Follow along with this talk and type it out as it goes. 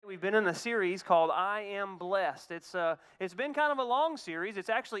we've been in a series called I Am Blessed. It's been kind of a long series. It's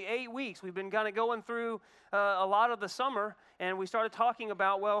actually 8 weeks. We've been kind of going through a lot of the summer, and we started talking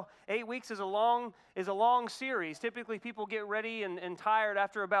about, well, 8 weeks is a long series. Typically, people get ready and tired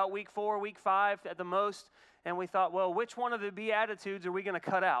after about week 4, week 5 at the most. And we thought, well, which one of the Beatitudes are we going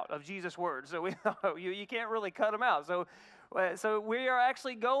to cut out of Jesus' words? So we thought, you can't really cut them out. So we are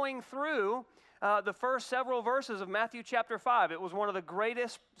actually going through the first several verses of Matthew chapter 5. It was one of the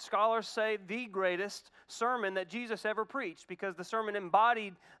greatest, scholars say the greatest sermon that Jesus ever preached, because the sermon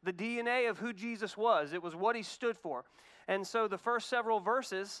embodied the DNA of who Jesus was. It was what he stood for. And so the first several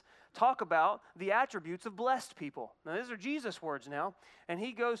verses talk about the attributes of blessed people. Now, these are Jesus' words now, and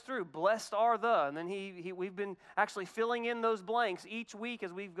he goes through, blessed are the, and then we've been actually filling in those blanks each week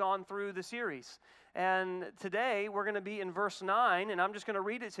as we've gone through the series. And today, we're going to be in verse 9, and I'm just going to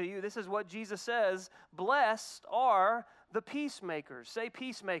read it to you. This is what Jesus says, blessed are the peacemakers. Say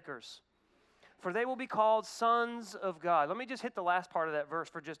peacemakers, for they will be called sons of God. Let me just hit the last part of that verse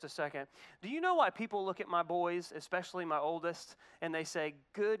for just a second. Do you know why people look at my boys, especially my oldest, and they say,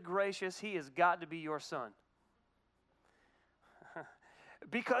 good gracious, he has got to be your son?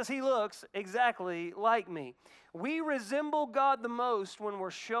 Because he looks exactly like me. We resemble God the most when we're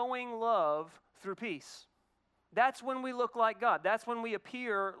showing love through peace. That's when we look like God. That's when we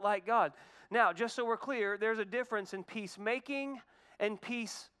appear like God. Now, just so we're clear, there's a difference in peacemaking and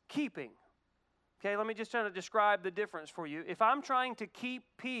peacekeeping. Okay, let me just try to describe the difference for you. If I'm trying to keep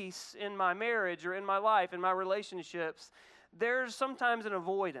peace in my marriage or in my life, in my relationships, there's sometimes an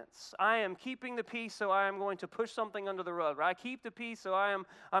avoidance. I am keeping the peace, so I am going to push something under the rug. I keep the peace, so I'm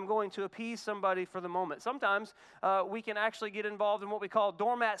going to appease somebody for the moment. Sometimes we can actually get involved in what we call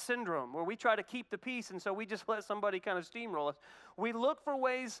doormat syndrome, where we try to keep the peace, and so we just let somebody kind of steamroll us. We look for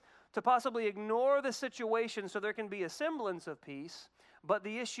ways to possibly ignore the situation so there can be a semblance of peace, but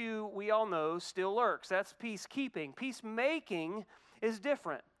the issue, we all know, still lurks. That's peacekeeping. Peacemaking is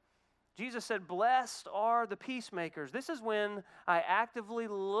different. Jesus said, blessed are the peacemakers. This is when I actively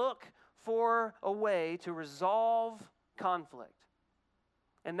look for a way to resolve conflict.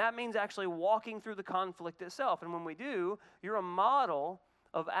 And that means actually walking through the conflict itself. And when we do, you're a model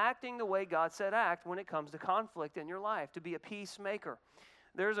of acting the way God said act when it comes to conflict in your life, to be a peacemaker.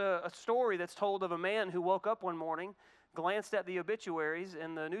 There's a story that's told of a man who woke up one morning, glanced at the obituaries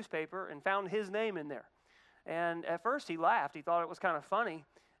in the newspaper, and found his name in there. And at first he laughed. He thought it was kind of funny.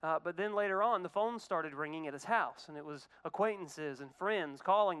 But then later on, the phone started ringing at his house, and it was acquaintances and friends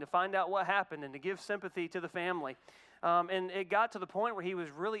calling to find out what happened and to give sympathy to the family. And it got to the point where he was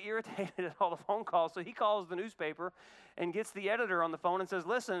really irritated at all the phone calls, so he calls the newspaper and gets the editor on the phone and says,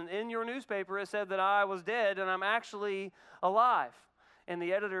 listen, in your newspaper it said that I was dead and I'm actually alive. And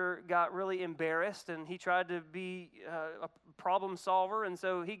the editor got really embarrassed, and he tried to be a problem solver, and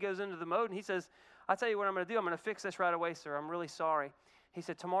so he goes into the mode, and he says, I'll tell you what I'm going to do. I'm going to fix this right away, sir. I'm really sorry. He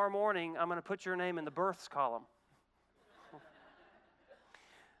said, tomorrow morning, I'm going to put your name in the births column.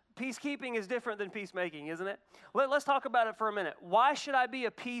 Peacekeeping is different than peacemaking, isn't it? Let's talk about it for a minute. Why should I be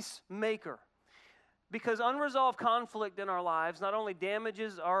a peacemaker? Because unresolved conflict in our lives not only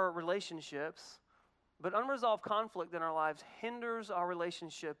damages our relationships, but unresolved conflict in our lives hinders our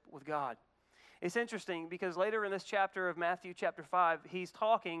relationship with God. It's interesting because later in this chapter of Matthew chapter 5, he's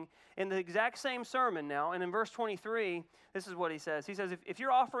talking in the exact same sermon now, and in verse 23, this is what he says. He says, if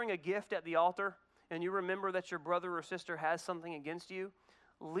you're offering a gift at the altar and you remember that your brother or sister has something against you,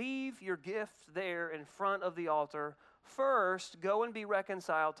 leave your gift there in front of the altar. First, go and be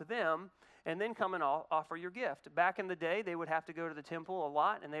reconciled to them, and then come and offer your gift. Back in the day, they would have to go to the temple a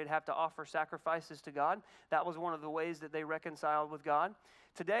lot, and they'd have to offer sacrifices to God. That was one of the ways that they reconciled with God.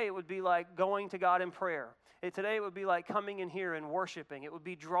 Today, it would be like going to God in prayer. Today, it would be like coming in here and worshiping. It would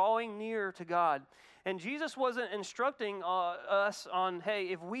be drawing near to God. And Jesus wasn't instructing us on, hey,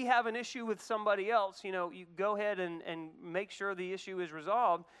 if we have an issue with somebody else, you go ahead and make sure the issue is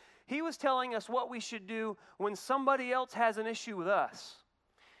resolved. He was telling us what we should do when somebody else has an issue with us.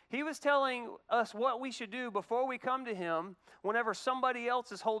 He was telling us what we should do before we come to him whenever somebody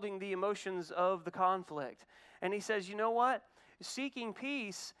else is holding the emotions of the conflict. And he says, you know what? Seeking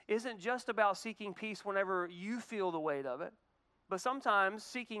peace isn't just about seeking peace whenever you feel the weight of it, but sometimes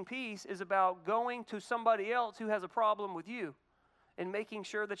seeking peace is about going to somebody else who has a problem with you and making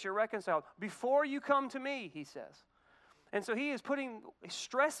sure that you're reconciled. Before you come to me, he says. And so he is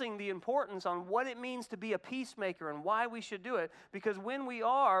stressing the importance on what it means to be a peacemaker and why we should do it, because when we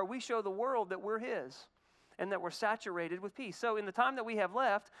are, we show the world that we're his and that we're saturated with peace. So in the time that we have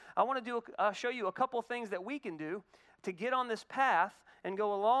left, I want to show you a couple things that we can do to get on this path and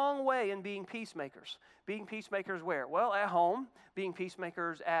go a long way in being peacemakers. Being peacemakers where? Well, at home, being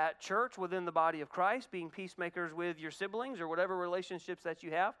peacemakers at church within the body of Christ, being peacemakers with your siblings or whatever relationships that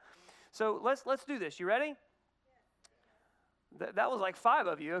you have. So let's do this. You ready? That was like 5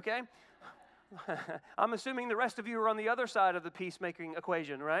 of you, okay? I'm assuming the rest of you are on the other side of the peacemaking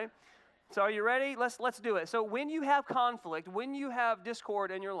equation, right? So are you ready? Let's do it. So when you have conflict, when you have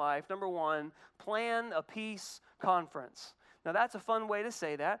discord in your life, number 1, plan a peace conference. Now that's a fun way to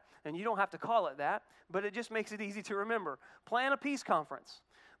say that, and you don't have to call it that, but it just makes it easy to remember. Plan a peace conference,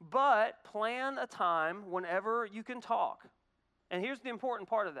 but plan a time whenever you can talk. And here's the important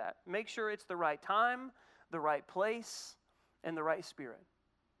part of that. Make sure it's the right time, the right place, and the right spirit.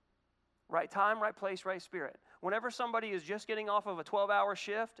 Right time, right place, right spirit. Whenever somebody is just getting off of a 12-hour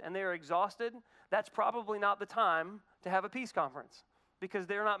shift and they're exhausted, that's probably not the time to have a peace conference because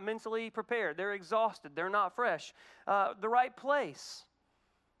they're not mentally prepared. They're exhausted. They're not fresh. The right place.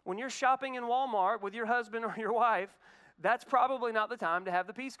 When you're shopping in Walmart with your husband or your wife, that's probably not the time to have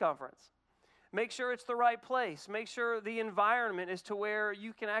the peace conference. Make sure it's the right place. Make sure the environment is to where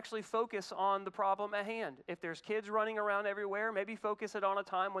you can actually focus on the problem at hand. If there's kids running around everywhere, maybe focus it on a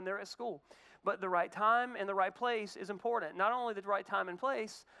time when they're at school. But the right time and the right place is important. Not only the right time and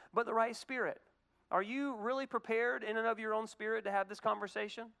place, but the right spirit. Are you really prepared in and of your own spirit to have this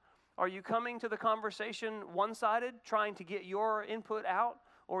conversation? Are you coming to the conversation one-sided, trying to get your input out?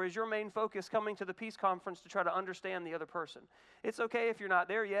 Or is your main focus coming to the peace conference to try to understand the other person? It's okay if you're not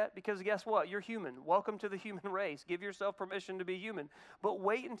there yet, because guess what? You're human. Welcome to the human race. Give yourself permission to be human. But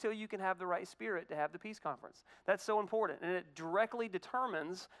wait until you can have the right spirit to have the peace conference. That's so important, and it directly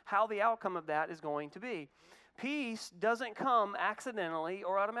determines how the outcome of that is going to be. Peace doesn't come accidentally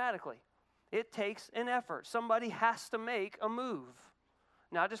or automatically. It takes an effort. Somebody has to make a move.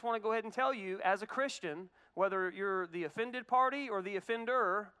 Now, I just want to go ahead and tell you, as a Christian, whether you're the offended party or the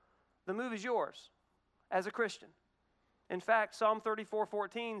offender, the move is yours as a Christian. In fact, Psalm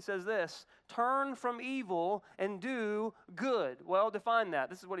 34:14 says this, turn from evil and do good. Well, define that.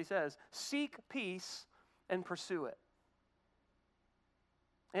 This is what he says. Seek peace and pursue it.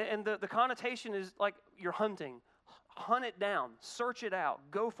 And the connotation is like you're hunting. Hunt it down. Search it out.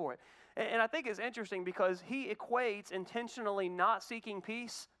 Go for it. And I think it's interesting because he equates intentionally not seeking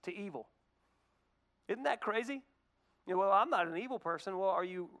peace to evil. Isn't that crazy? You know, well, I'm not an evil person. Well, are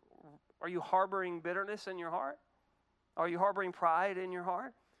you harboring bitterness in your heart? Are you harboring pride in your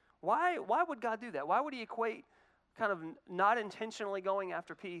heart? Why would God do that? Why would he equate kind of not intentionally going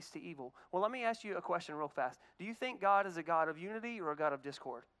after peace to evil? Well, let me ask you a question real fast. Do you think God is a God of unity or a God of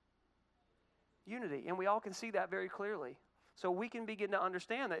discord? Unity. And we all can see that very clearly. So we can begin to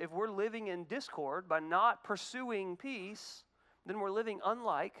understand that if we're living in discord by not pursuing peace, then we're living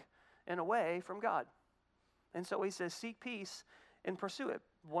unlike and away from God. And so he says, seek peace and pursue it.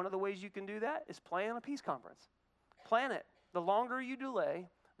 One of the ways you can do that is plan a peace conference. Plan it. The longer you delay,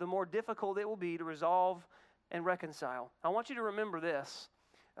 the more difficult it will be to resolve and reconcile. I want you to remember this.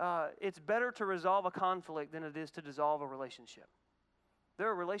 It's better to resolve a conflict than it is to dissolve a relationship. There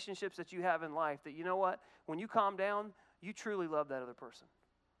are relationships that you have in life that, you know what, when you calm down, you truly love that other person,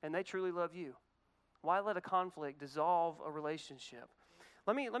 and they truly love you. Why let a conflict dissolve a relationship?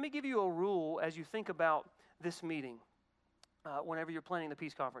 Let me give you a rule as you think about this meeting whenever you're planning the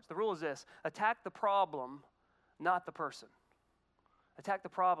peace conference. The rule is this: attack the problem, not the person. Attack the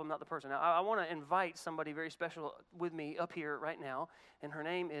problem, not the person. Now, I want to invite somebody very special with me up here right now, and her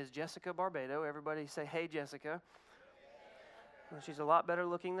name is Jessica Barbado. Everybody say, hey, Jessica. Well, she's a lot better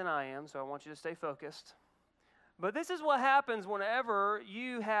looking than I am, so I want you to stay focused. But this is what happens whenever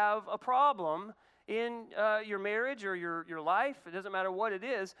you have a problem in your marriage or your life. It doesn't matter what it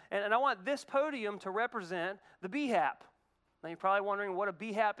is. And I want this podium to represent the BHAP. Now, you're probably wondering what a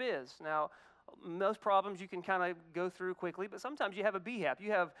BHAP is. Now, most problems you can kind of go through quickly, but sometimes you have a BHAP.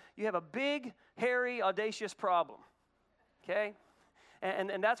 You have a big, hairy, audacious problem, okay?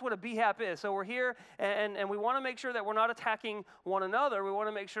 And that's what a BHAP is. So we're here, and we want to make sure that we're not attacking one another. We want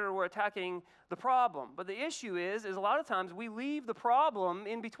to make sure we're attacking the problem. But the issue is a lot of times we leave the problem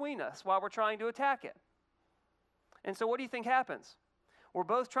in between us while we're trying to attack it. And so what do you think happens? We're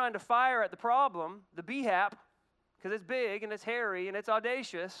both trying to fire at the problem, the BHAP, because it's big and it's hairy and it's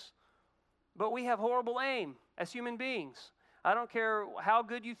audacious, but we have horrible aim as human beings. I don't care how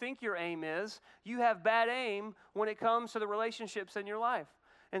good you think your aim is, you have bad aim when it comes to the relationships in your life.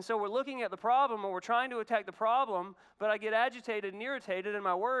 And so we're looking at the problem and we're trying to attack the problem, but I get agitated and irritated and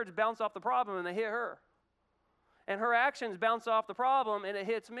my words bounce off the problem and they hit her. And her actions bounce off the problem and it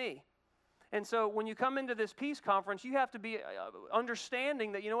hits me. And so when you come into this peace conference, you have to be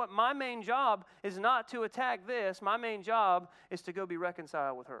understanding that, you know what, my main job is not to attack this. My main job is to go be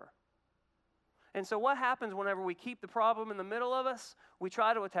reconciled with her. And so what happens whenever we keep the problem in the middle of us? We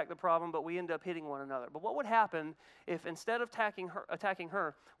try to attack the problem, but we end up hitting one another. But what would happen if instead of attacking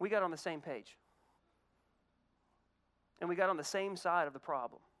her, we got on the same page? And we got on the same side of the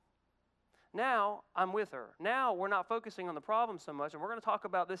problem. Now, I'm with her. Now, we're not focusing on the problem so much, and we're going to talk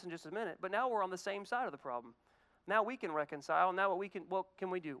about this in just a minute, but now we're on the same side of the problem. Now we can reconcile. Now what can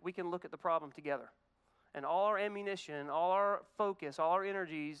we do? We can look at the problem together. And all our ammunition, all our focus, all our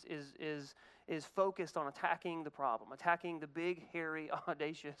energies is focused on attacking the problem, attacking the big, hairy,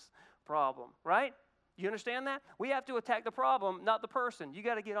 audacious problem, right? You understand that? We have to attack the problem, not the person. You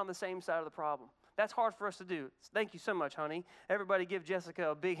got to get on the same side of the problem. That's hard for us to do. Thank you so much, honey. Everybody give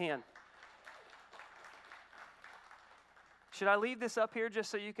Jessica a big hand. Should I leave this up here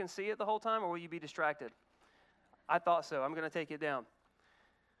just so you can see it the whole time, or will you be distracted? I thought so. I'm going to take it down.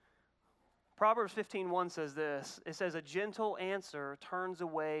 Proverbs 15:1 says this. It says, a gentle answer turns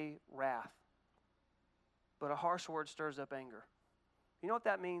away wrath, but a harsh word stirs up anger. You know what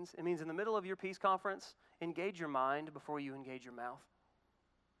that means? It means in the middle of your peace conference, engage your mind before you engage your mouth.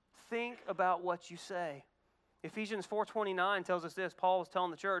 Think about what you say. Ephesians 4:29 tells us this. Paul was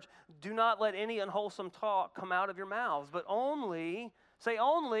telling the church, do not let any unwholesome talk come out of your mouths, but only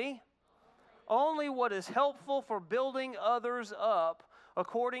what is helpful for building others up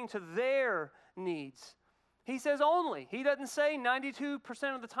according to their needs. He says only. He doesn't say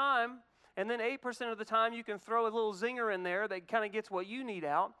 92% of the time, and then 8% of the time you can throw a little zinger in there that kind of gets what you need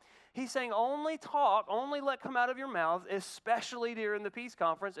out. He's saying only talk, only let come out of your mouth, especially during the peace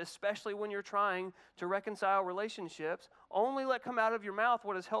conference, especially when you're trying to reconcile relationships. Only let come out of your mouth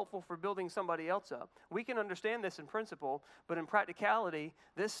what is helpful for building somebody else up. We can understand this in principle, but in practicality,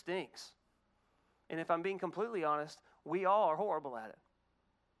 this stinks. And if I'm being completely honest, we all are horrible at it.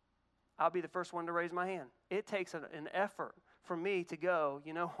 I'll be the first one to raise my hand. It takes an effort for me to go,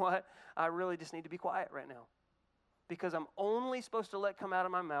 you know what? I really just need to be quiet right now. Because I'm only supposed to let come out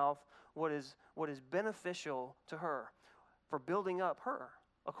of my mouth what is beneficial to her, for building up her,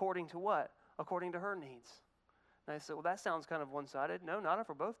 according to what? According to her needs. And I said, well, that sounds kind of one-sided. No, not if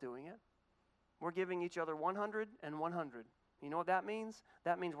we're both doing it. We're giving each other 100 and 100. You know what that means?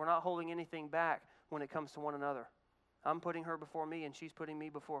 That means we're not holding anything back when it comes to one another. I'm putting her before me, and she's putting me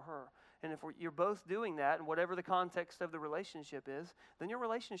before her. And if you're both doing that, and whatever the context of the relationship is, then your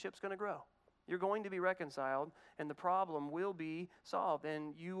relationship's going to grow. You're going to be reconciled, and the problem will be solved,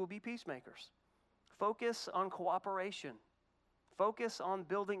 and you will be peacemakers. Focus on cooperation. Focus on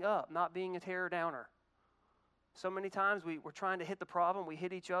building up, not being a tear downer. So many times we're trying to hit the problem, we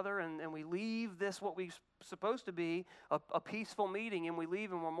hit each other, and we leave this what we're supposed to be a peaceful meeting, and we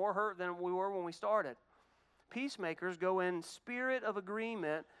leave and we're more hurt than we were when we started. Peacemakers go in spirit of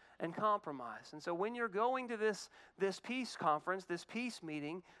agreement and compromise. And so when you're going to this peace conference, this peace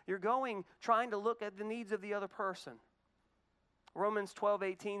meeting, you're going trying to look at the needs of the other person. Romans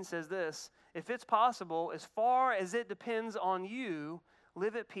 12:18 says this, if it's possible, as far as it depends on you,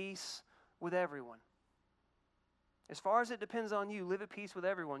 live at peace with everyone. As far as it depends on you, live at peace with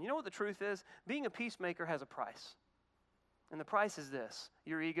everyone. You know what the truth is? Being a peacemaker has a price. And the price is this,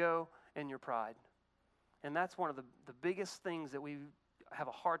 your ego and your pride. And that's one of the biggest things that we have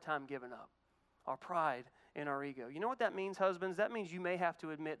a hard time giving up, our pride and our ego. You know what that means, husbands? That means you may have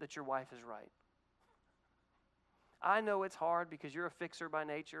to admit that your wife is right. I know it's hard because you're a fixer by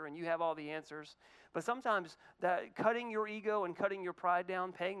nature and you have all the answers, but sometimes that cutting your ego and cutting your pride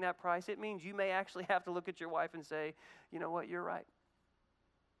down, paying that price, it means you may actually have to look at your wife and say, you know what, you're right.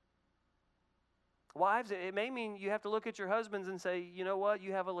 Wives, it may mean you have to look at your husbands and say, you know what,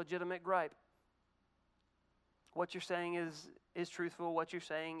 you have a legitimate gripe. What you're saying is truthful. What you're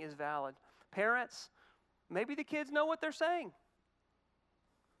saying is valid. Parents, maybe the kids know what they're saying.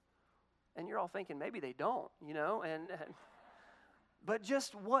 And you're all thinking, maybe they don't, you know. But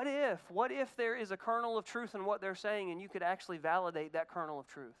just what if? What if there is a kernel of truth in what they're saying and you could actually validate that kernel of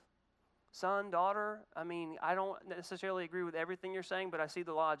truth? Son, daughter, I mean, I don't necessarily agree with everything you're saying, but I see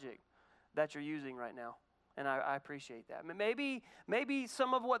the logic that you're using right now. And I appreciate that. Maybe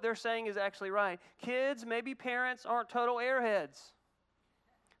some of what they're saying is actually right. Kids, maybe parents aren't total airheads.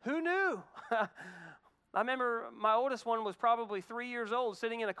 Who knew? I remember my oldest one was probably 3 years old,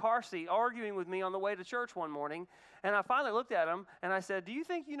 sitting in a car seat, arguing with me on the way to church one morning. And I finally looked at him, and I said, do you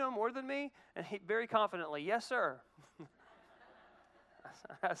think you know more than me? And he very confidently, yes, sir.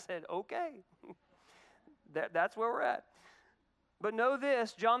 I said, okay. That's where we're at. But know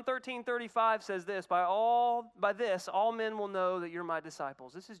this, John 13:35 says this, by this all men will know that you're my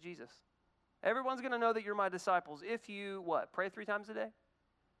disciples. This is Jesus. Everyone's going to know that you're my disciples if you what? Pray 3 times a day?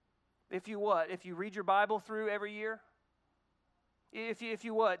 If you what? If you read your Bible through every year? If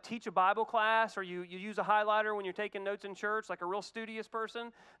you what? Teach a Bible class, or you use a highlighter when you're taking notes in church like a real studious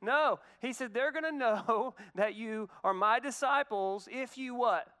person? No. He said they're going to know that you are my disciples if you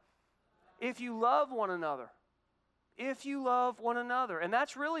what? If you love one another. If you love one another. And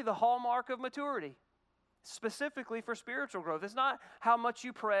that's really the hallmark of maturity, specifically for spiritual growth. It's not how much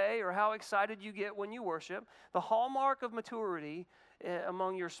you pray or how excited you get when you worship. The hallmark of maturity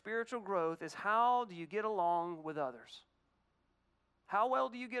among your spiritual growth is how do you get along with others? How well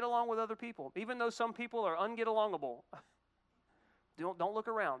do you get along with other people? Even though some people are unget-alongable. Don't look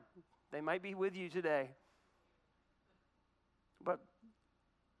around. They might be with you today. But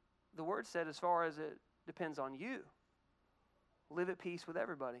the Word said, as far as it depends on you, live at peace with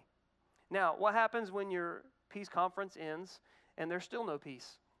everybody. Now, what happens when your peace conference ends and there's still no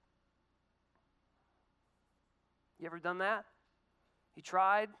peace? You ever done that? You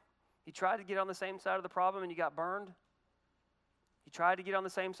tried to get on the same side of the problem and you got burned? You tried to get on the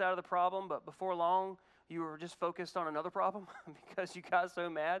same side of the problem, but before long, you were just focused on another problem because you got so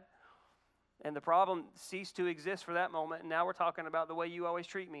mad? And the problem ceased to exist for that moment, and now we're talking about the way you always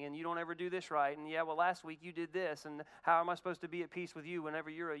treat me, and you don't ever do this right, and yeah, well, last week you did this, and how am I supposed to be at peace with you whenever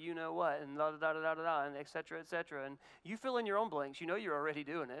you're a you-know-what, and da-da-da-da-da-da, and et cetera, and you fill in your own blanks. You know you're already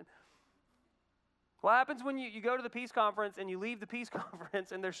doing it. What happens when you go to the peace conference and you leave the peace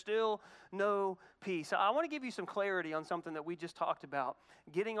conference and there's still no peace? I want to give you some clarity on something that we just talked about,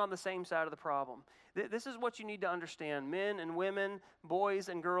 getting on the same side of the problem. This is what you need to understand. Men and women, boys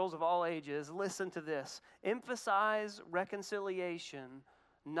and girls of all ages, listen to this. Emphasize reconciliation,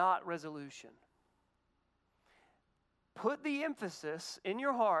 not resolution. Put the emphasis in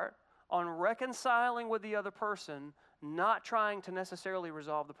your heart on reconciling with the other person, not trying to necessarily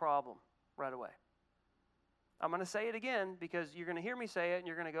resolve the problem right away. I'm going to say it again because you're going to hear me say it and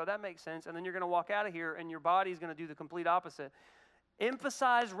you're going to go, that makes sense. And then you're going to walk out of here and your body's going to do the complete opposite.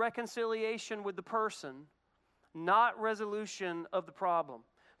 Emphasize reconciliation with the person, not resolution of the problem.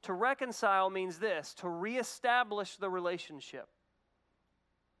 To reconcile means this, to reestablish the relationship.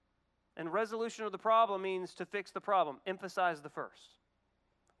 And resolution of the problem means to fix the problem. Emphasize the first.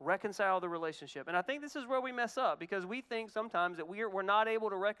 Reconcile the relationship. And I think this is where we mess up because we think sometimes that we're not able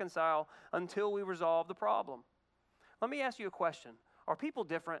to reconcile until we resolve the problem. Let me ask you a question. Are people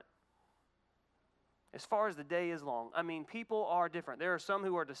different? As far as the day is long. I mean, people are different. There are some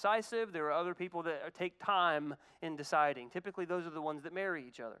who are decisive. There are other people that take time in deciding. Typically, those are the ones that marry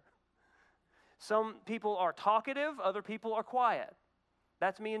each other. Some people are talkative. Other people are quiet.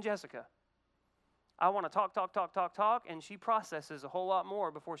 That's me and Jessica. I want to talk, and she processes a whole lot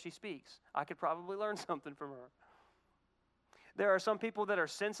more before she speaks. I could probably learn something from her. There are some people that are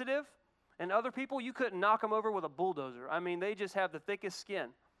sensitive, and other people, you couldn't knock them over with a bulldozer. I mean, they just have the thickest skin.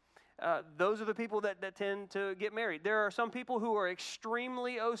 Those are the people that tend to get married. There are some people who are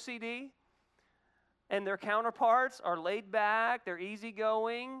extremely OCD, and their counterparts are laid back, they're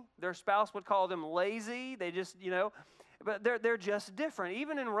easygoing. Their spouse would call them lazy. They just, but they're just different.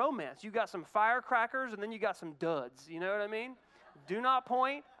 Even in romance, you got some firecrackers and then you got some duds. You know what I mean? Do not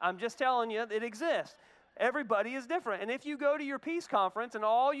point. I'm just telling you, it exists. Everybody is different. And if you go to your peace conference and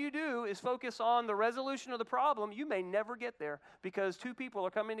all you do is focus on the resolution of the problem, you may never get there because two people are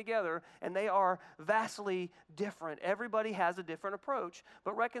coming together and they are vastly different. Everybody has a different approach,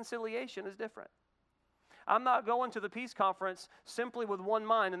 but reconciliation is different. I'm not going to the peace conference simply with one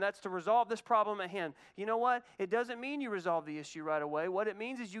mind, and that's to resolve this problem at hand. You know what? It doesn't mean you resolve the issue right away. What it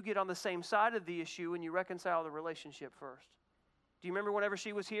means is you get on the same side of the issue and you reconcile the relationship first. Do you remember whenever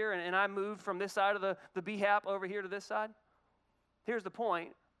she was here and I moved from this side of the BHAP over here to this side? Here's the point.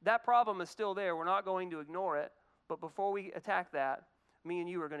 That problem is still there. We're not going to ignore it. But before we attack that, me and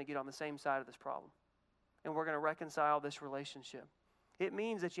you are going to get on the same side of this problem. And we're going to reconcile this relationship. It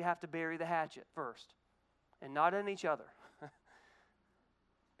means that you have to bury the hatchet first. And not in each other.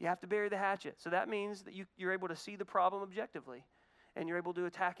 You have to bury the hatchet. So that means that you're able to see the problem objectively. And you're able to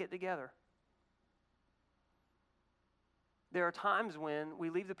attack it together. There are times when we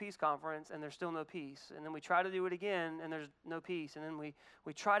leave the peace conference and there's still no peace. And then we try to do it again and there's no peace. And then we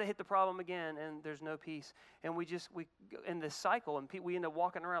try to hit the problem again and there's no peace. And we go in this cycle and we end up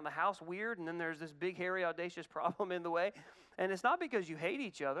walking around the house weird. And then there's this big, hairy, audacious problem in the way. And it's not because you hate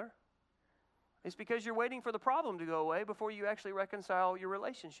each other. It's because you're waiting for the problem to go away before you actually reconcile your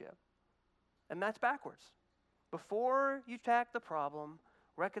relationship. And that's backwards. Before you attack the problem,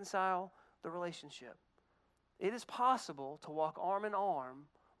 reconcile the relationship. It is possible to walk arm in arm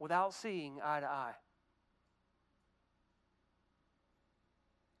without seeing eye to eye.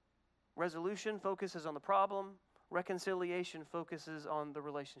 Resolution focuses on the problem. Reconciliation focuses on the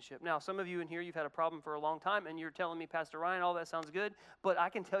relationship. Now, some of you in here, you've had a problem for a long time, and you're telling me, Pastor Ryan, all that sounds good, but I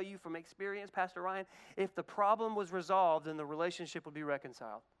can tell you from experience, Pastor Ryan, if the problem was resolved, then the relationship would be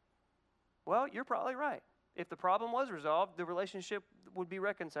reconciled. Well, you're probably right. If the problem was resolved, the relationship would be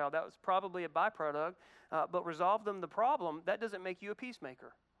reconciled. That was probably a byproduct, but resolve the problem, that doesn't make you a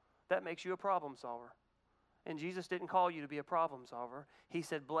peacemaker. That makes you a problem solver. And Jesus didn't call you to be a problem solver. He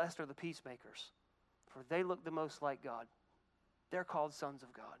said, blessed are the peacemakers, for they look the most like God. They're called sons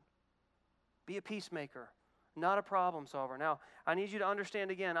of God. Be a peacemaker, not a problem solver. Now, I need you to understand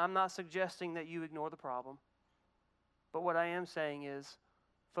again, I'm not suggesting that you ignore the problem. But what I am saying is,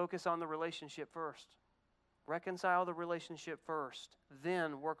 focus on the relationship first. Reconcile the relationship first.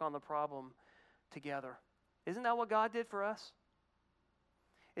 Then work on the problem together. Isn't that what God did for us?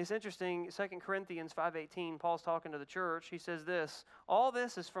 It's interesting, 2 Corinthians 5:18, Paul's talking to the church. He says this, all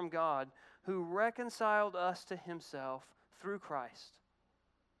this is from God, who reconciled us to himself through Christ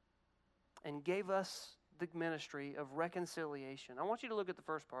and gave us the ministry of reconciliation. I want you to look at the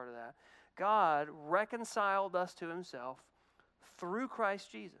first part of that. God reconciled us to himself through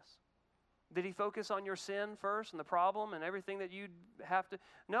Christ Jesus. Did he focus on your sin first and the problem and everything that you'd have to?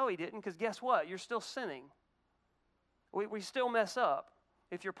 No, he didn't, because guess what? You're still sinning. We still mess up.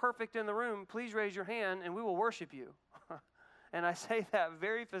 If you're perfect in the room, please raise your hand and we will worship you. And I say that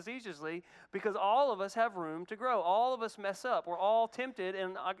very facetiously because all of us have room to grow. All of us mess up. We're all tempted,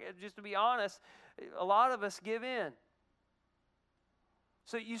 and just to be honest, a lot of us give in.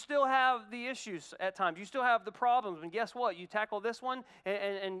 So you still have the issues at times. You still have the problems. And guess what? You tackle this one,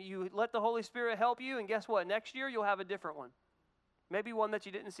 and you let the Holy Spirit help you, and guess what? Next year, you'll have a different one. Maybe one that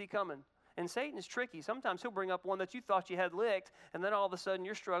you didn't see coming. And Satan is tricky. Sometimes he'll bring up one that you thought you had licked, and then all of a sudden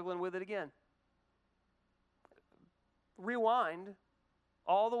you're struggling with it again. Rewind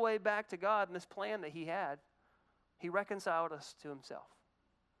all the way back to God and this plan that he had. He reconciled us to himself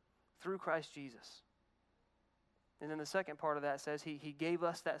through Christ Jesus. And then the second part of that says he gave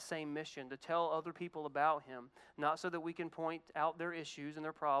us that same mission to tell other people about him, not so that we can point out their issues and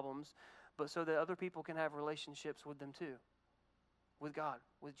their problems, but so that other people can have relationships with them too, with God,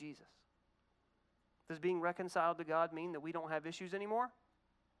 with Jesus. Does being reconciled to God mean that we don't have issues anymore?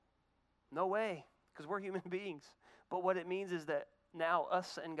 No way, because we're human beings. But what it means is that now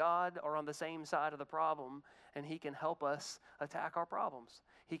us and God are on the same side of the problem, and he can help us attack our problems.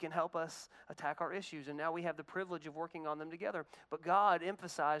 He can help us attack our issues, and now we have the privilege of working on them together. But God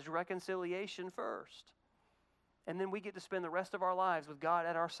emphasized reconciliation first. And then we get to spend the rest of our lives with God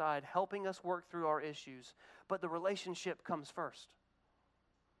at our side, helping us work through our issues. But the relationship comes first,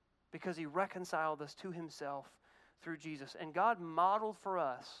 because he reconciled us to himself through Jesus. And God modeled for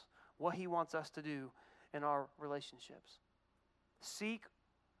us what he wants us to do in our relationships. Seek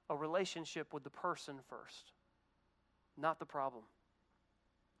a relationship with the person first, not the problem.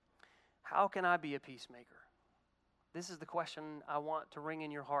 How can I be a peacemaker? This is the question I want to ring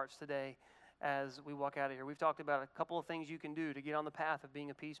in your hearts today as we walk out of here. We've talked about a couple of things you can do to get on the path of being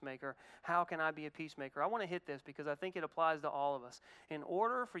a peacemaker. How can I be a peacemaker? I want to hit this because I think it applies to all of us. In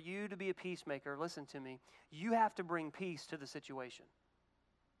order for you to be a peacemaker, listen to me, you have to bring peace to the situation.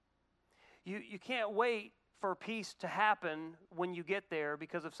 You can't wait for peace to happen when you get there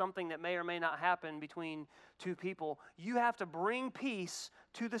because of something that may or may not happen between two people. You have to bring peace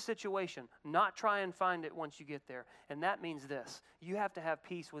to the situation, not try and find it once you get there. And that means this: you have to have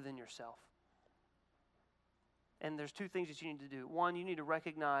peace within yourself. And there's two things that you need to do. One, you need to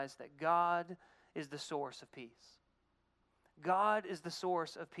recognize that God is the source of peace. God is the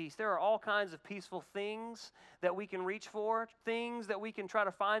source of peace. There are all kinds of peaceful things that we can reach for, things that we can try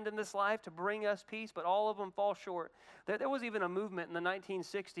to find in this life to bring us peace, but all of them fall short. There was even a movement in the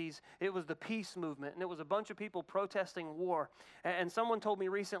 1960s. It was the peace movement, and it was a bunch of people protesting war. And someone told me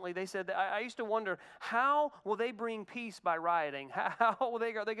recently, they said, I used to wonder, how will they bring peace by rioting? How are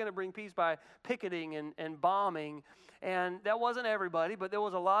they going to bring peace by picketing and bombing? And that wasn't everybody, but there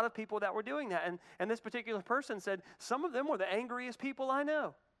was a lot of people that were doing that. And this particular person said, some of them were the angriest people I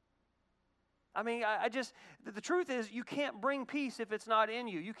know. I mean, the truth is, you can't bring peace if it's not in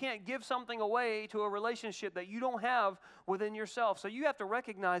you. You can't give something away to a relationship that you don't have within yourself. So you have to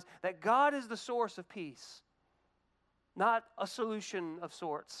recognize that God is the source of peace, not a solution of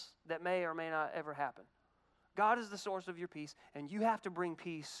sorts that may or may not ever happen. God is the source of your peace, and you have to bring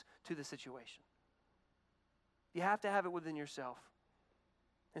peace to the situation. You have to have it within yourself.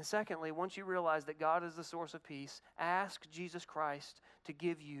 And secondly, once you realize that God is the source of peace, ask Jesus Christ to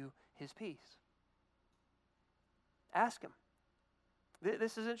give you his peace. Ask him.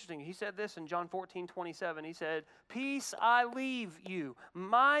 This is interesting. He said this in John 14:27. He said, peace I leave you.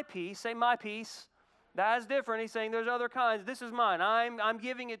 My peace, say my peace. That's different. He's saying there's other kinds. This is mine. I'm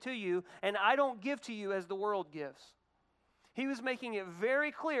giving it to you, and I don't give to you as the world gives. He was making it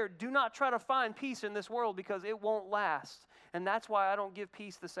very clear, do not try to find peace in this world because it won't last. And that's why I don't give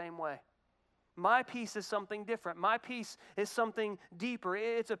peace the same way. My peace is something different. My peace is something deeper.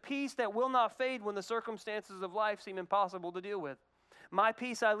 It's a peace that will not fade when the circumstances of life seem impossible to deal with. My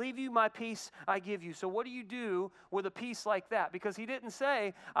peace I leave you, my peace I give you. So what do you do with a peace like that? Because he didn't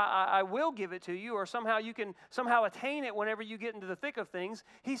say, I will give it to you, or somehow you can somehow attain it whenever you get into the thick of things.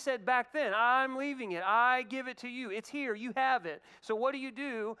 He said back then, I'm leaving it. I give it to you. It's here. You have it. So what do you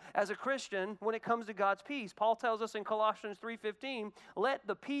do as a Christian when it comes to God's peace? Paul tells us in Colossians 3:15, let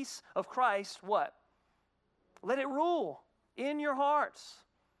the peace of Christ, what? Let it rule in your hearts.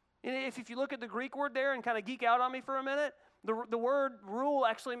 If you look at the Greek word there and kind of geek out on me for a minute, the word rule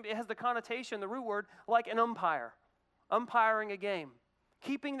actually has the connotation, the root word, like an umpire, umpiring a game,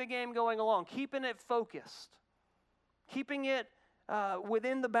 keeping the game going along, keeping it focused, keeping it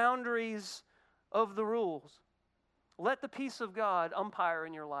within the boundaries of the rules. Let the peace of God umpire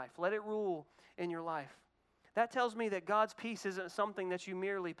in your life. Let it rule in your life. That tells me that God's peace isn't something that you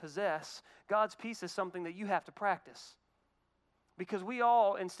merely possess. God's peace is something that you have to practice. Because we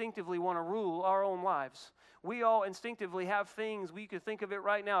all instinctively want to rule our own lives. We all instinctively have things, we could think of it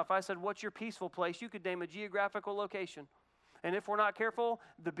right now. If I said, what's your peaceful place? You could name a geographical location. And if we're not careful,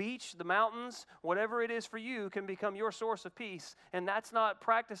 the beach, the mountains, whatever it is for you can become your source of peace. And that's not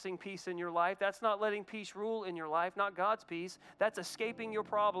practicing peace in your life. That's not letting peace rule in your life, not God's peace. That's escaping your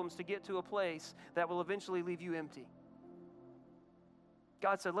problems to get to a place that will eventually leave you empty.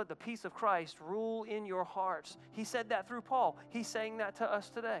 God said, let the peace of Christ rule in your hearts. He said that through Paul. He's saying that to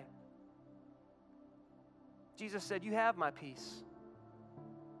us today. Jesus said, you have my peace.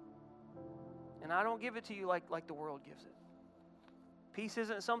 And I don't give it to you like the world gives it. Peace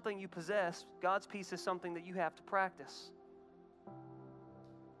isn't something you possess. God's peace is something that you have to practice.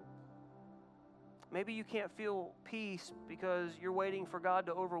 Maybe you can't feel peace because you're waiting for God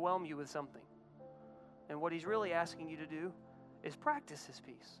to overwhelm you with something. And what he's really asking you to do is practice his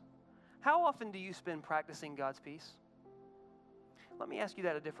peace. How often do you spend practicing God's peace? Let me ask you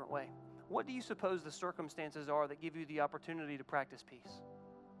that a different way. What do you suppose the circumstances are that give you the opportunity to practice peace?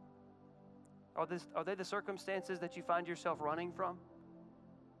 Are they the circumstances that you find yourself running from?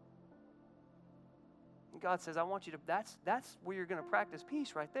 And God says, I want you to, that's where you're going to practice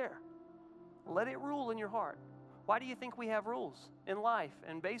peace right there. Let it rule in your heart. Why do you think we have rules in life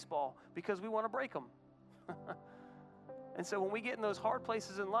and baseball? Because we want to break them. And so when we get in those hard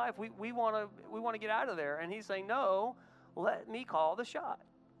places in life, we want to get out of there. And he's saying, no, let me call the shot.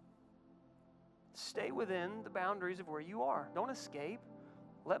 Stay within the boundaries of where you are. Don't escape.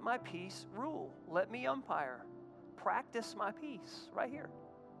 Let my peace rule. Let me umpire. Practice my peace right here.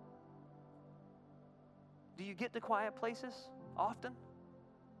 Do you get to quiet places often?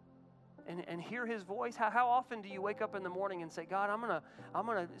 And hear his voice? How often do you wake up in the morning and say, God, I'm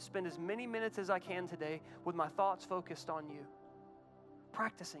gonna spend as many minutes as I can today with my thoughts focused on you?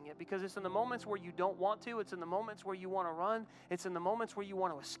 Practicing it, because it's in the moments where you don't want to, it's in the moments where you want to run, it's in the moments where you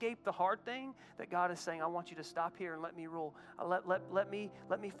want to escape the hard thing that God is saying, I want you to stop here and let me rule. Let me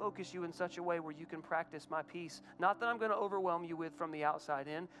focus you in such a way where you can practice my peace. Not that I'm going to overwhelm you with from the outside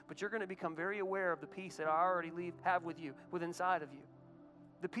in, but you're going to become very aware of the peace that I already have with you, with inside of you.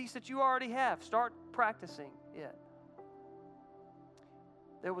 The peace that you already have, start practicing it.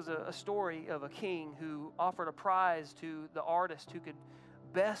 There was a story of a king who offered a prize to the artist who could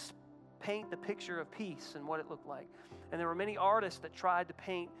best paint the picture of peace and what it looked like. And there were many artists that tried to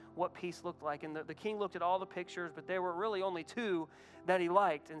paint what peace looked like. And the king looked at all the pictures, but there were really only two that he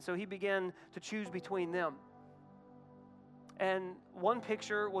liked. And so he began to choose between them. And one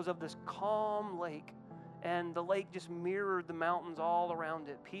picture was of this calm lake. And the lake just mirrored the mountains all around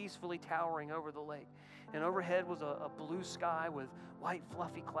it, peacefully towering over the lake. And overhead was a blue sky with white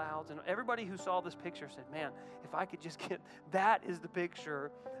fluffy clouds. And everybody who saw this picture said, man, if I could just get, that is the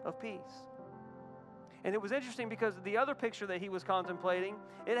picture of peace. And it was interesting because the other picture that he was contemplating,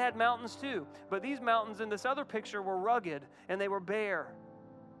 it had mountains too. But these mountains in this other picture were rugged and they were bare.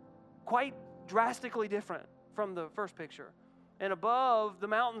 Quite drastically different from the first picture. And above the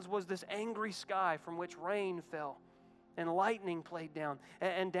mountains was this angry sky from which rain fell and lightning played down.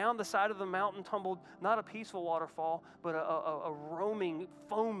 And down the side of the mountain tumbled not a peaceful waterfall, but a roaming,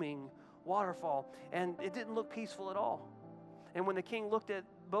 foaming waterfall. And it didn't look peaceful at all. And when the king looked at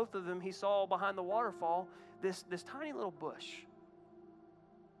both of them, he saw behind the waterfall this tiny little bush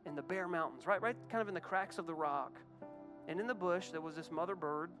in the bare mountains, right kind of in the cracks of the rock. And in the bush, there was this mother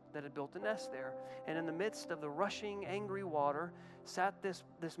bird that had built a nest there. And in the midst of the rushing, angry water, sat this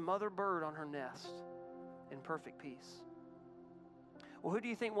mother bird on her nest in perfect peace. Well, who do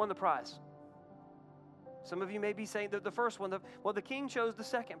you think won the prize? Some of you may be saying that the first one. Well, the king chose the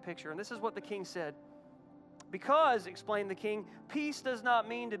second picture. And this is what the king said. Because, explained the king, peace does not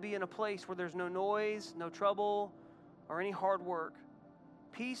mean to be in a place where there's no noise, no trouble, or any hard work.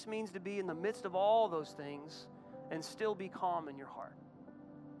 Peace means to be in the midst of all those things and still be calm in your heart.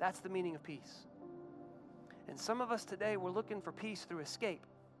 That's the meaning of peace. And some of us today, we're looking for peace through escape.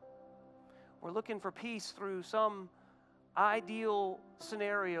 We're looking for peace through some ideal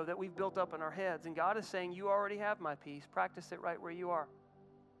scenario that we've built up in our heads. And God is saying, you already have my peace. Practice it right where you are.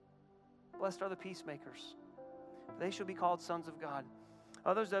 Blessed are the peacemakers. They shall be called sons of God.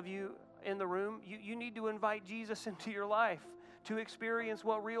 Others of you in the room, you need to invite Jesus into your life to experience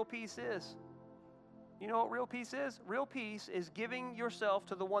what real peace is. You know what real peace is? Real peace is giving yourself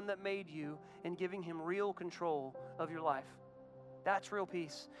to the one that made you and giving him real control of your life. That's real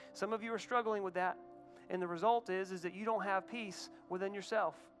peace. Some of you are struggling with that. And the result is that you don't have peace within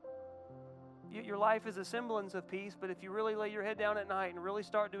yourself. Your life is a semblance of peace, but if you really lay your head down at night and really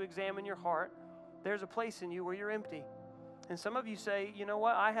start to examine your heart, there's a place in you where you're empty. And some of you say, you know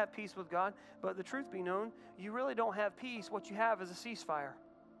what, I have peace with God, but the truth be known, you really don't have peace. What you have is a ceasefire.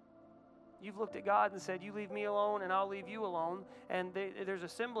 You've looked at God and said, you leave me alone and I'll leave you alone. And there's a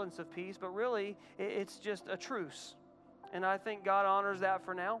semblance of peace, but really it's just a truce. And I think God honors that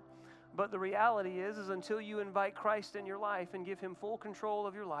for now. But the reality is until you invite Christ in your life and give him full control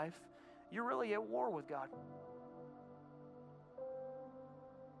of your life, you're really at war with God.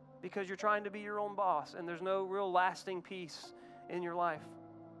 Because you're trying to be your own boss and there's no real lasting peace in your life.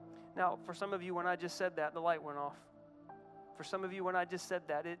 Now, for some of you, when I just said that, the light went off. For some of you, when I just said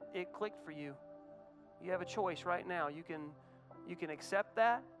that, it clicked for you. You have a choice right now. You can accept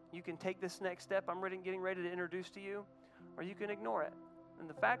that. You can take this next step I'm getting ready to introduce to you, or you can ignore it. And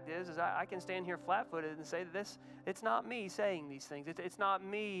the fact is I can stand here flat-footed and say that it's not me saying these things. It's not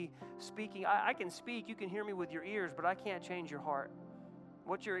me speaking. I can speak. You can hear me with your ears, but I can't change your heart.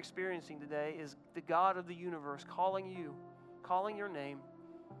 What you're experiencing today is the God of the universe calling you, calling your name,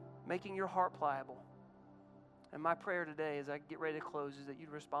 making your heart pliable. And my prayer today as I get ready to close is that you'd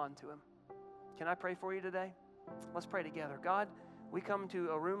respond to him. Can I pray for you today? Let's pray together. God, we come to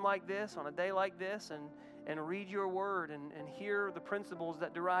a room like this on a day like this and read your word and hear the principles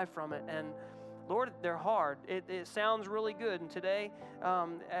that derive from it. And Lord, they're hard. It sounds really good. And today,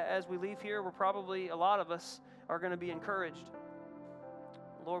 as we leave here, a lot of us are going to be encouraged.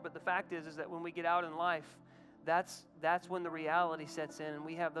 Lord, but the fact is that when we get out in life, that's when the reality sets in and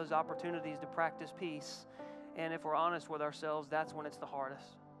we have those opportunities to practice peace. And if we're honest with ourselves, that's when it's the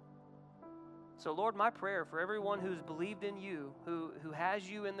hardest. So Lord, my prayer for everyone who's believed in you, who has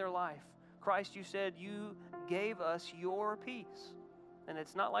you in their life, Christ, you said you gave us your peace. And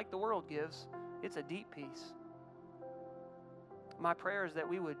it's not like the world gives. It's a deep peace. My prayer is that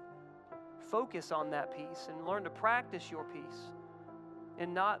we would focus on that peace and learn to practice your peace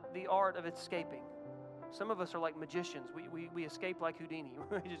and not the art of escaping. Some of us are like magicians. We escape like Houdini.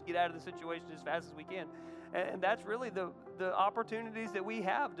 We just get out of the situation as fast as we can. And that's really the opportunities that we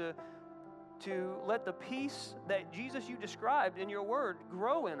have to let the peace that Jesus you described in your word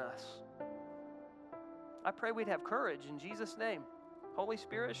grow in us. I pray we'd have courage in Jesus' name. Holy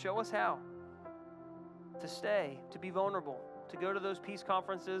Spirit, show us how to stay, to be vulnerable, to go to those peace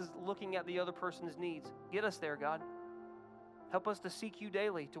conferences looking at the other person's needs. Get us there, God. Help us to seek you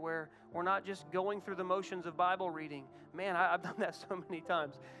daily to where we're not just going through the motions of Bible reading. Man, I've done that so many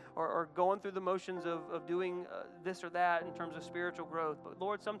times. Or going through the motions of doing this or that in terms of spiritual growth. But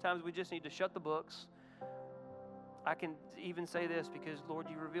Lord, sometimes we just need to shut the books. I can even say this because, Lord,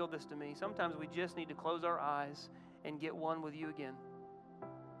 you revealed this to me. Sometimes we just need to close our eyes and get one with you again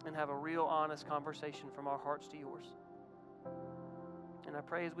and have a real honest conversation from our hearts to yours. And I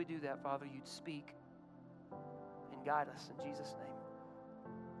pray as we do that, Father, you'd speak and guide us in Jesus' name.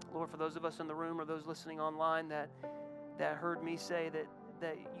 Lord, for those of us in the room or those listening online that heard me say that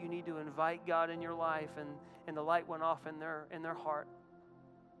you need to invite God in your life and the light went off in their heart.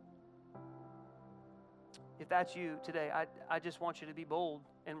 If that's you today, I just want you to be bold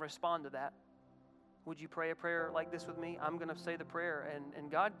and respond to that. Would you pray a prayer like this with me? I'm going to say the prayer,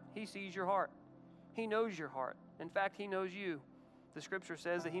 and God, he sees your heart. He knows your heart. In fact, he knows you. The scripture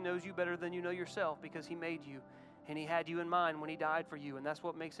says that he knows you better than you know yourself because he made you, and he had you in mind when he died for you, and that's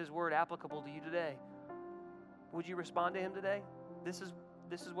what makes his word applicable to you today. Would you respond to him today? This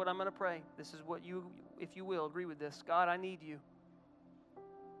is what I'm going to pray. This is what you, if you will, agree with this. God, I need you.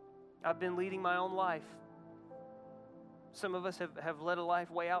 I've been leading my own life. Some of us have led a life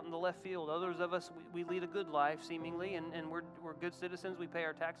way out in the left field. Others of us, we lead a good life, seemingly, and we're good citizens. We pay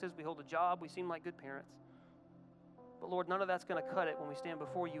our taxes. We hold a job. We seem like good parents. But Lord, none of that's going to cut it when we stand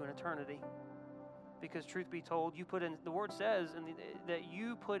before you in eternity. Because truth be told, you put in, the Word says that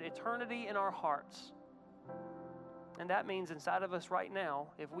you put eternity in our hearts. And that means inside of us right now,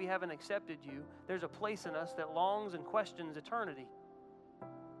 if we haven't accepted you, there's a place in us that longs and questions eternity.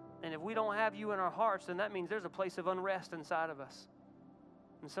 And if we don't have you in our hearts, then that means there's a place of unrest inside of us.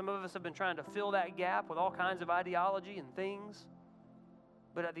 And some of us have been trying to fill that gap with all kinds of ideology and things.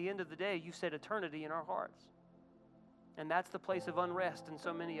 But at the end of the day, you set eternity in our hearts. And that's the place of unrest in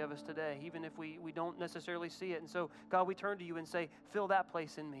so many of us today, even if we don't necessarily see it. And so, God, we turn to you and say, fill that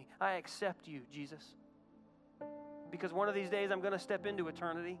place in me. I accept you, Jesus. Because one of these days I'm going to step into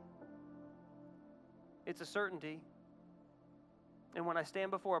eternity. It's a certainty. And when I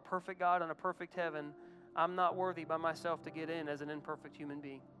stand before a perfect God in a perfect heaven, I'm not worthy by myself to get in as an imperfect human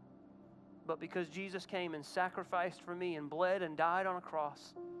being. But because Jesus came and sacrificed for me and bled and died on a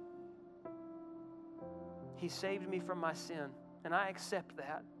cross, He saved me from my sin, and I accept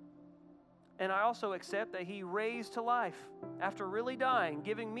that. And I also accept that He raised to life after really dying,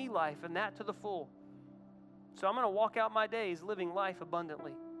 giving me life, and that to the full. So I'm going to walk out my days living life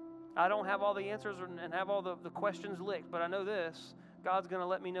abundantly. I don't have all the answers and have all the questions licked, but I know this. God's going to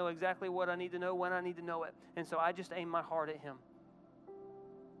let me know exactly what I need to know when I need to know it. And so I just aim my heart at Him.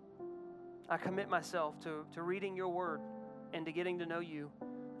 I commit myself to reading your word and to getting to know you.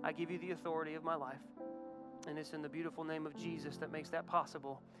 I give you the authority of my life. And it's in the beautiful name of Jesus that makes that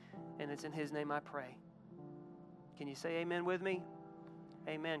possible. And it's in His name I pray. Can you say amen with me?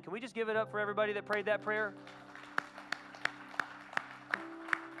 Amen. Can we just give it up for everybody that prayed that prayer?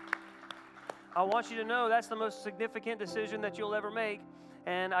 I want you to know that's the most significant decision that you'll ever make.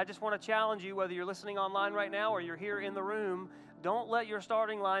 And I just want to challenge you, whether you're listening online right now or you're here in the room, don't let your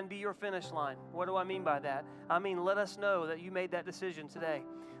starting line be your finish line. What do I mean by that? I mean, let us know that you made that decision today.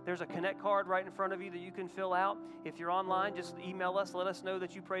 There's a Connect card right in front of you that you can fill out. If you're online, just email us. Let us know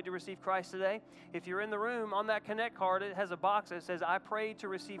that you prayed to receive Christ today. If you're in the room, on that Connect card, it has a box that says, I prayed to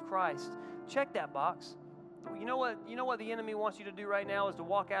receive Christ. Check that box. You know what the enemy wants you to do right now is to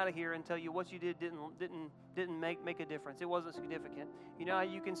walk out of here and tell you what you did didn't make a difference. It wasn't significant. You know how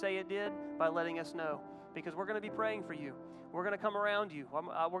you can say it did? By letting us know. Because we're going to be praying for you. We're going to come around you.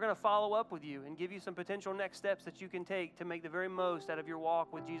 We're going to follow up with you and give you some potential next steps that you can take to make the very most out of your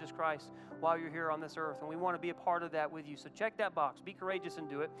walk with Jesus Christ while you're here on this earth. And we want to be a part of that with you. So check that box. Be courageous and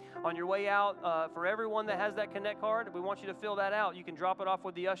do it. On your way out, for everyone that has that Connect card, we want you to fill that out. You can drop it off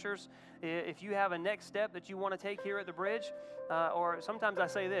with the ushers. If you have a next step that you want to take here at the bridge, or sometimes I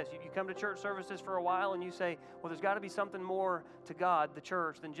say this, you come to church services for a while and you say, well, there's got to be something more to God, the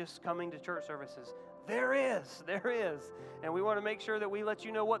church, than just coming to church services. There is. And we want to make sure that we let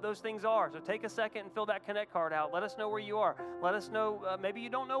you know what those things are. So take a second and fill that Connect card out. Let us know where you are. Let us know, maybe you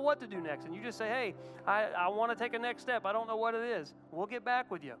don't know what to do next. And you just say, hey, I want to take a next step. I don't know what it is. We'll get back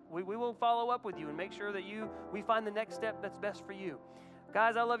with you. We will follow up with you and make sure that we find the next step that's best for you.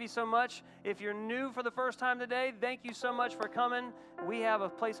 Guys, I love you so much. If you're new for the first time today, thank you so much for coming. We have a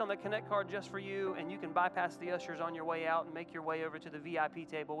place on the Connect card just for you, and you can bypass the ushers on your way out and make your way over to the VIP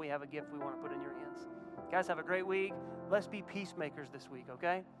table. We have a gift we want to put in your hands. Guys, have a great week. Let's be peacemakers this week,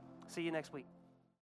 okay? See you next week.